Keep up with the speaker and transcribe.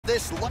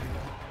this.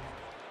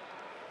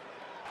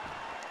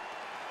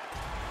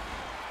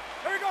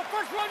 Here we go,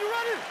 first round, you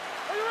ready?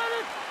 Are you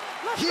ready?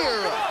 Let's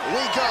Here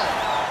we go.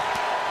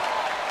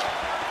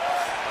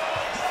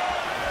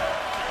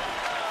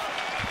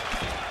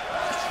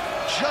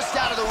 Just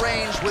out of the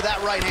range with that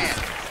right hand.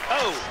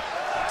 Oh,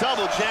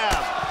 double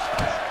jab.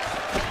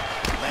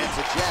 Lands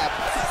a jab.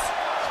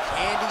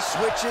 And he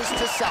switches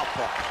to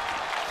southpaw.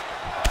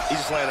 He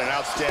just landed an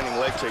outstanding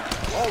leg kick.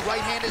 Oh,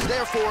 right hand is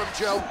there for him,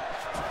 Joe.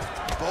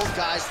 Both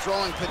guys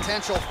throwing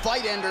potential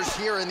fight enders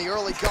here in the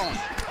early going.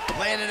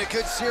 Landing a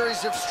good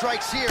series of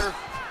strikes here.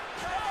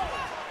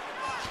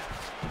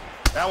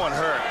 That one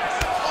hurt.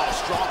 Oh,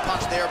 strong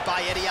punch there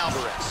by Eddie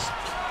Alvarez.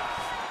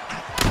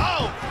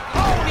 Oh,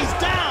 and he's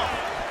down.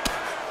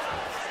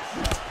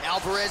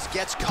 Alvarez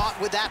gets caught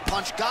with that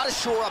punch. Got to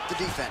shore up the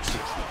defense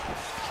here.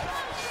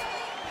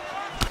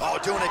 Oh,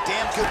 doing a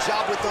damn good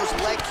job with those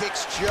leg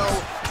kicks, Joe.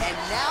 And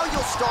now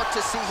you'll start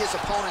to see his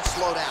opponent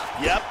slow down.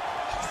 Yep.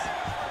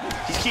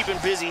 He's keeping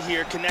busy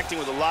here, connecting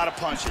with a lot of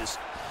punches.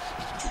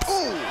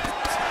 Ooh.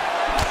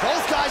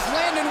 Both guys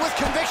landing with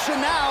conviction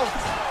now.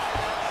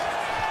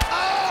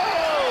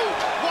 Oh,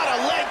 what a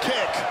leg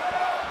kick.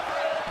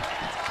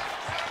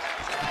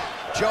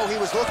 Joe, he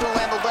was looking to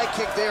land the leg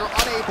kick there,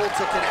 unable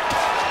to connect.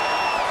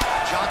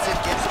 Johnson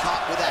gets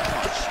caught with that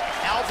punch.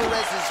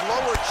 Alvarez's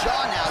lower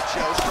jaw now,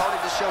 Joe,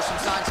 started to show some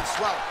signs of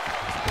swelling.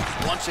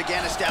 Once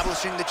again,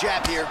 establishing the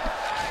jab here.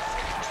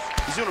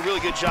 He's doing a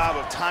really good job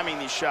of timing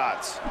these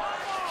shots.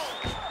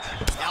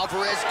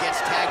 Alvarez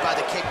gets tagged by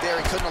the kick there.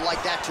 He couldn't have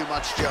liked that too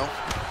much, Joe.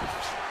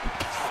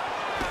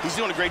 He's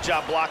doing a great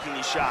job blocking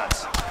these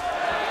shots.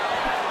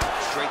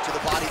 Straight to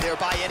the body there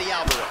by Eddie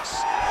Alvarez.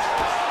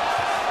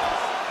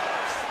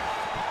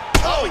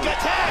 Oh, he got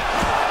tagged.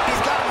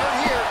 He's got him hurt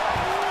here.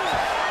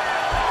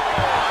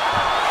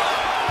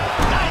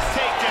 Nice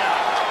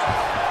takedown.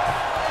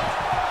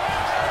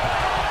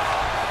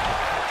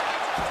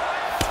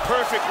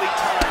 Perfectly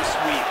timed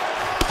sweep.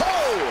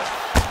 Oh!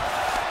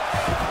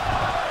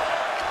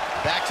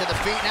 Back to the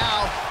feet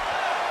now.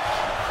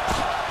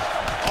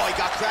 Oh, he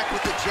got cracked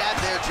with the jab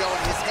there, Joe,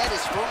 and his head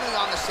is firmly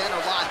on the center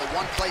line, the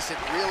one place it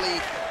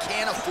really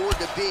can't afford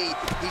to be.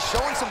 He's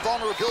showing some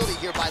vulnerability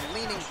here by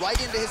leaning right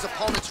into his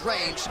opponent's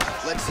range.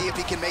 Let's see if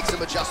he can make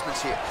some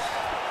adjustments here.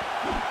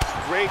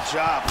 Great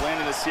job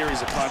landing a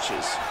series of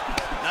punches.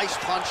 Nice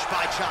punch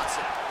by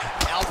Johnson.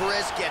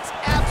 Alvarez gets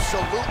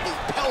absolutely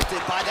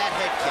pelted by that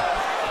head kick.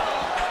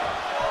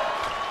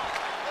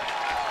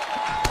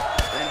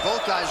 And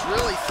both guys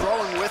really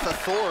throwing with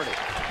authority.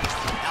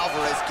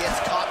 Alvarez gets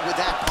caught with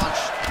that punch.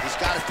 He's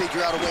got to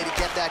figure out a way to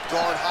get that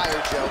guard higher,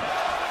 Joe.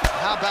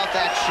 How about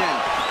that shin?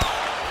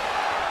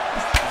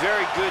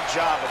 Very good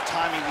job of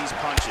timing these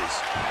punches.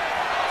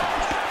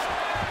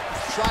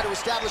 Try to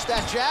establish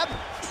that jab.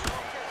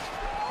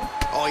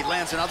 Oh, he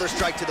lands another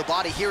strike to the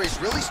body here. He's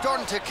really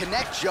starting to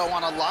connect, Joe,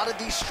 on a lot of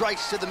these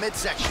strikes to the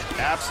midsection.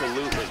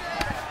 Absolutely.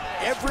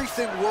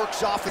 Everything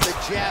works off of the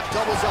jab,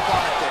 doubles up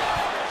on it there.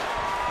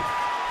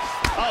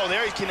 Oh,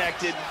 there he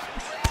connected.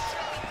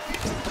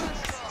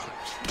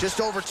 Just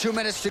over 2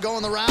 minutes to go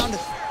in the round.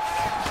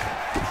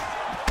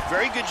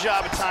 Very good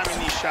job of timing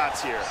these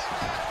shots here.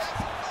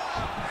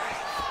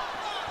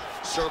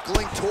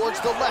 Circling towards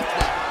the left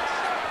leg.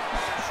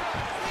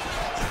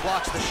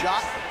 Blocks the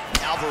shot.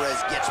 Alvarez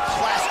gets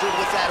plastered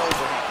with that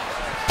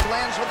overhand.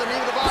 Lands with the knee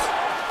to the body.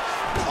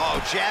 Oh,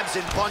 jabs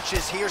and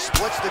bunches here.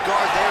 Splits the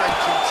guard there and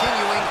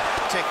continuing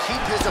to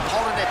keep his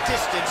opponent at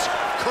distance,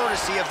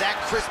 courtesy of that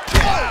crisp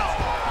jab. Wow.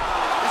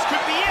 This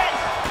could be it.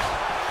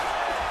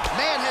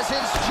 Man, has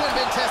his chin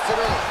been tested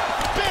early.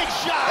 Big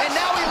shot. And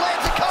now he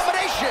lands a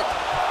combination.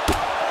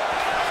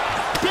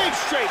 Big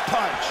straight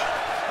punch.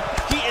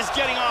 He is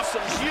getting off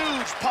some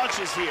huge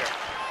punches here.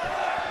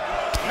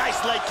 Nice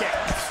leg kick.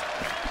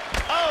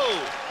 Oh!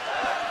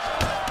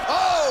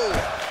 Oh!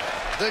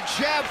 The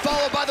jab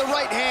followed by the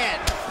right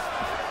hand.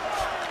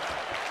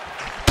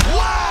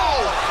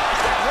 Wow!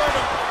 That hurt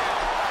him.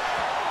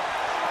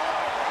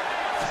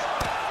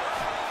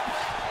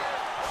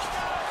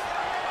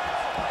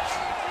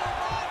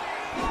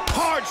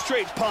 Hard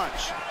straight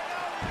punch.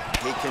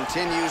 He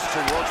continues to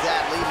work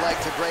that lead leg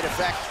to great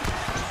effect.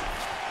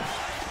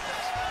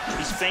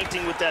 He's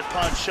feinting with that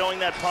punch, showing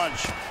that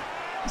punch.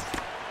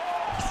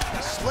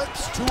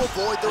 Slips to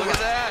avoid the Look right.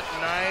 at that,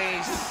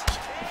 nice.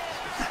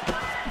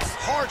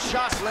 Hard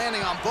shots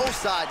landing on both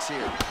sides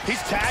here.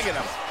 He's tagging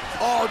him.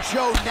 Oh,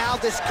 Joe, now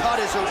this cut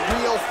is a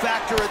real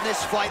factor in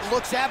this fight.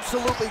 Looks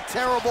absolutely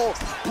terrible.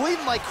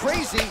 Bleeding like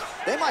crazy.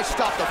 They might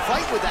stop the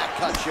fight with that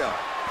cut, Joe.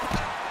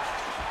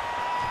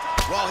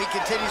 Well, he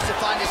continues to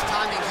find his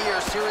timing here.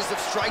 A series of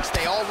strikes,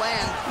 they all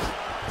land.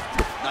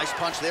 Nice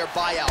punch there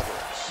by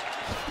Alvarez.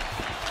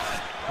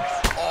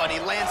 Oh, and he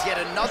lands yet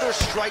another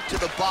strike to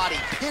the body.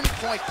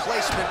 Pinpoint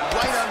placement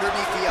right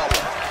underneath the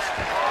elbow.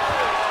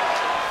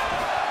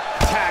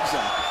 Tags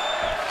him.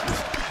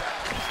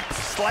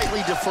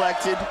 Slightly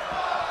deflected.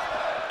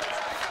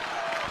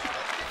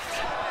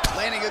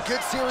 Landing a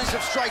good series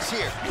of strikes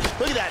here.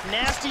 Look at that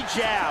nasty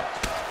jab.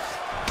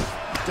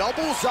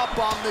 Doubles up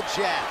on the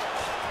jab.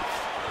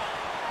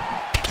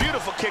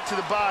 Beautiful kick to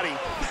the body.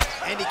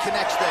 And he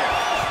connects there.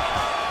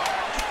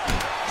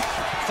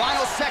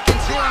 Final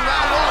seconds here in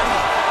round one.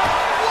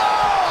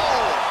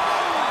 Whoa!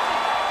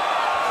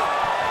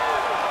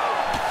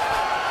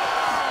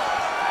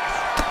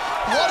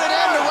 What an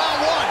end to round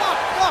one.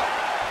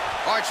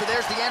 All right, so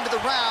there's the end of the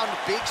round.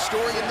 Big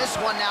story in this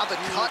one now. The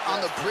cut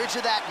on the bridge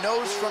of that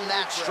nose from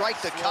that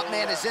strike. The cut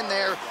man is in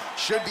there.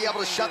 Should be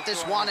able to shut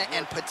this one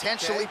and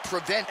potentially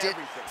prevent it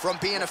from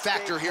being a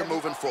factor here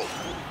moving forward.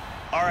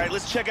 All right,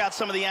 let's check out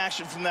some of the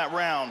action from that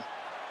round.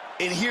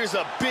 And here's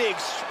a big,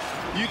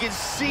 you can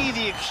see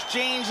the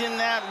exchange in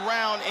that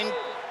round. And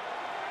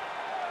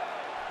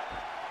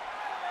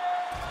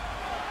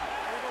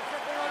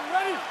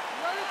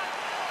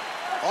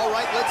all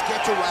right, let's get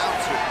to round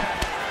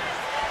two.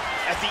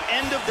 at the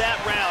end of that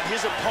round,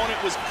 his opponent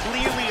was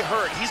clearly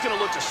hurt. He's going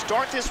to look to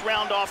start this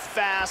round off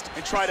fast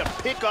and try to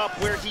pick up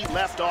where he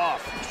left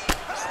off.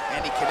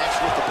 And he connects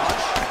with the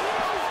punch.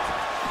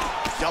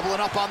 Doubling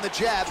up on the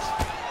jab.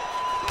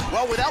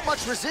 Well, without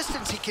much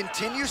resistance, he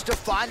continues to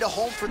find a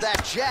home for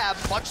that jab,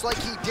 much like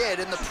he did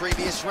in the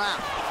previous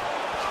round.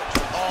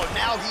 Oh,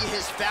 now he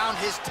has found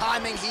his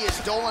timing. He is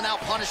doling out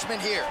punishment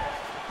here.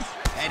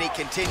 And he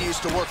continues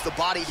to work the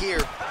body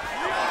here.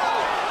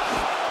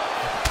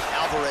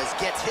 Alvarez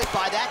gets hit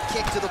by that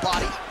kick to the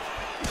body.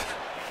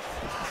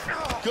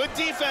 Good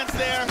defense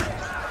there.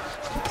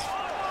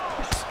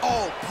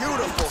 Oh,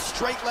 beautiful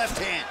straight left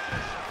hand.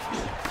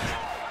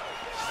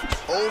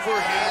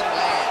 Overhand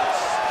lands.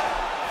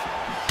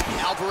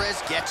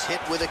 Alvarez gets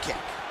hit with a kick.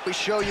 We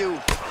show you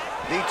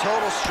the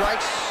total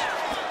strikes.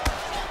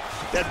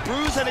 That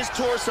bruise on his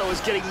torso is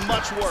getting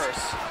much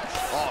worse.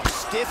 Oh,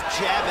 stiff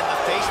jab in the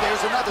face.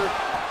 There's another.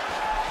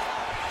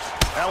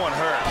 That one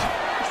hurt.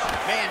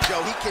 Man, Joe,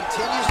 he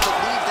continues to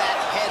leave that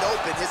head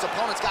open. His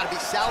opponent's got to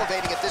be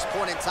salivating at this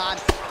point in time.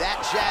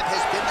 That jab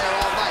has been there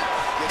all night.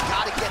 You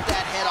got to get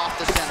that head off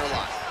the center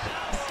line.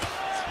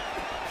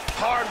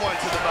 Hard one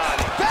to the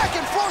body. Back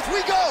and forth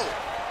we go.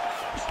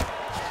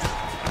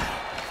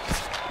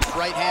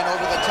 Right hand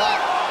over the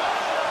top.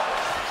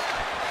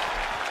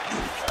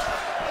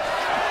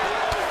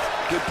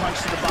 Good punch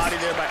to the body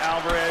there by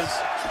Alvarez.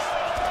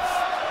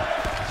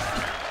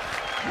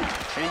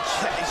 And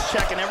he's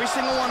checking every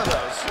single one of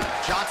those.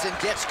 Johnson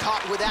gets caught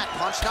with that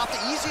punch. Not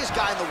the easiest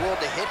guy in the world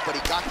to hit, but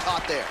he got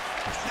caught there.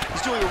 He's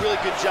doing a really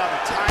good job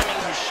of timing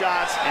his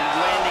shots and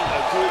landing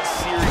a good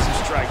series of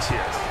strikes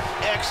here.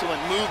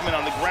 Excellent movement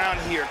on the ground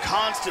here.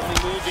 Constantly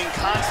moving,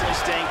 constantly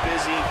staying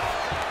busy.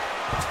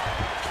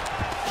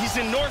 He's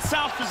in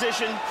north-south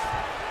position.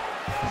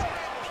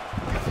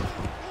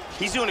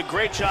 He's doing a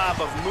great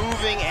job of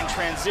moving and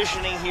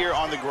transitioning here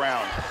on the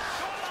ground.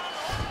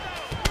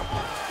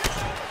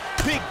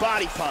 Big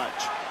body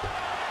punch.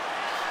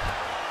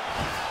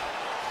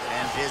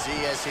 And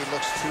busy as he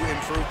looks to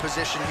improve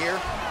position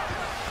here.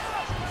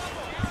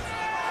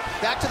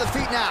 Back to the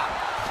feet now.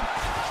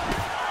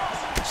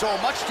 So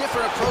a much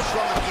different approach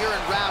from him here in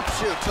round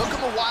two. Took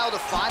him a while to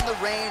find the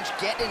range,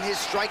 get in his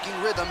striking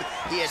rhythm.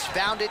 He has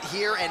found it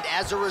here, and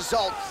as a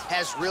result,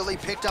 has really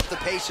picked up the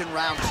pace in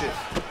round two.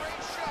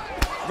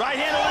 Right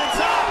hand over the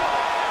top.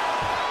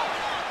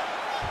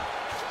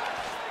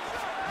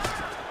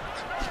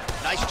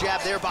 Nice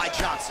jab there by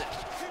Johnson.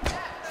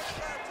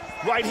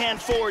 Right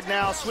hand forward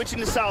now, switching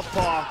to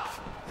southpaw.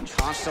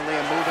 Constantly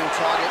a moving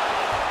target.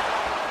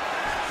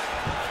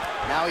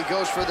 Now he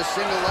goes for the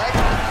single leg.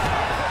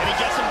 And he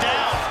gets him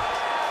down.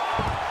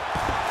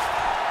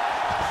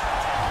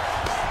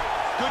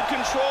 Good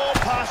control,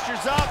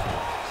 postures up.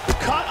 The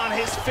cut on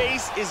his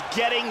face is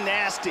getting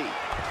nasty.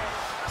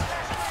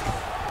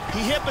 He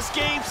hip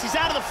escapes, he's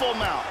out of the full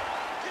mount.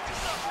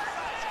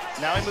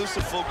 Now he moves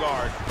to full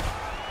guard.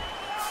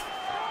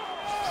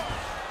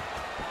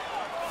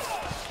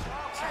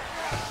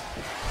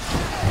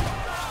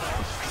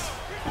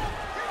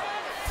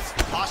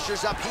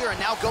 Postures up here and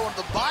now going to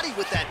the body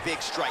with that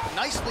big strike.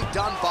 Nicely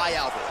done by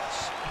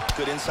Alvarez.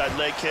 Good inside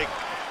leg kick.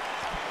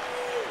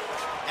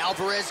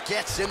 Alvarez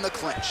gets in the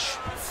clinch.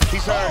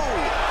 He's hurt. Oh.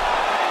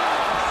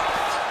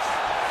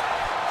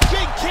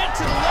 Big kick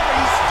to the liver,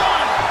 he's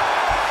stunned.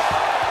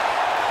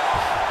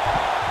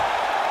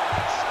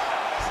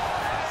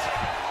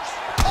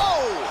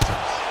 Oh!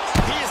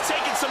 He is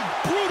taking some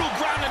brutal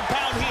ground and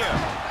pound here.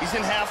 He's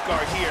in half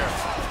guard here.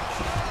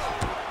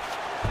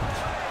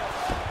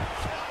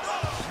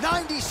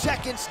 90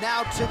 seconds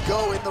now to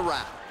go in the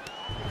round.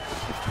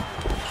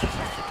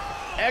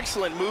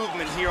 Excellent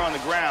movement here on the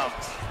ground.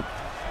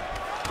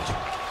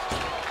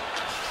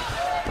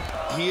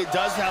 He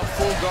does have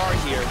full guard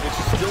here, which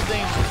is still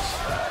dangerous.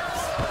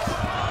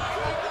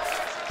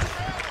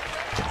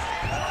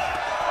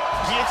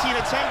 Guillotine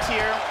attempt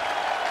here.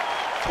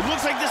 It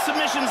looks like the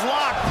submission's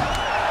locked.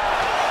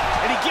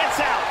 And he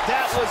gets out.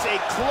 That was a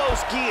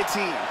close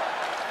guillotine.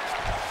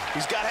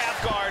 He's got half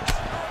guard.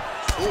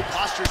 Ooh,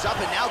 postures up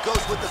and now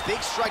goes with the big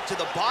strike to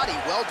the body.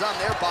 Well done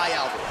there by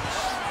Alvarez.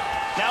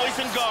 Now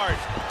he's in guard.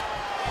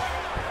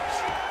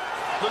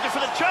 Looking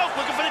for the choke,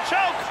 looking for the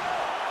choke.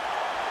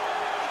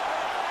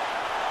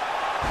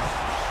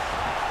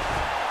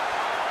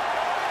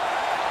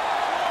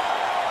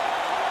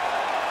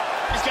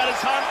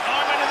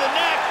 arm into the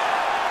neck.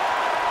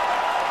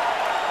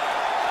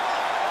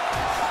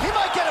 He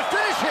might get a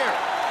finish here.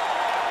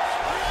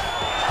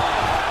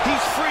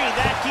 He's free.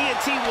 That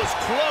guillotine was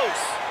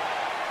close.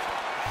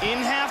 In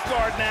half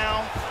guard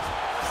now.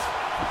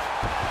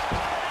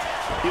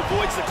 He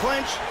avoids the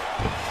clinch.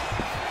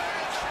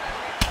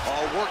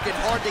 Oh, working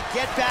hard to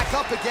get back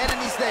up again, and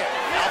he's there.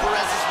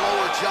 Alvarez's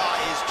lower jaw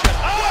is just...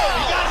 Oh,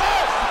 he got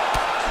hurt!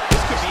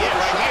 This could be it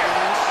right here.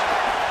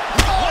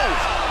 Oh!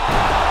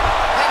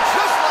 And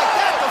just like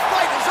that, the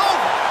fight is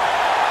over.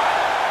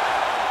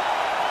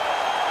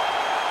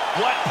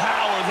 What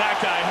power that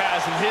guy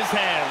has in his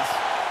hands.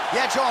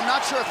 Yeah, Joe, I'm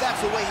not sure if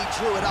that's the way he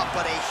drew it up,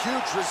 but a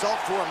huge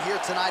result for him here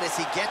tonight as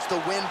he gets the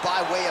win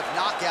by way of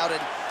knockout, and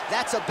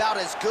that's about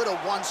as good a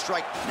one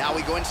strike. Now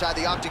we go inside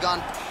the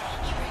octagon.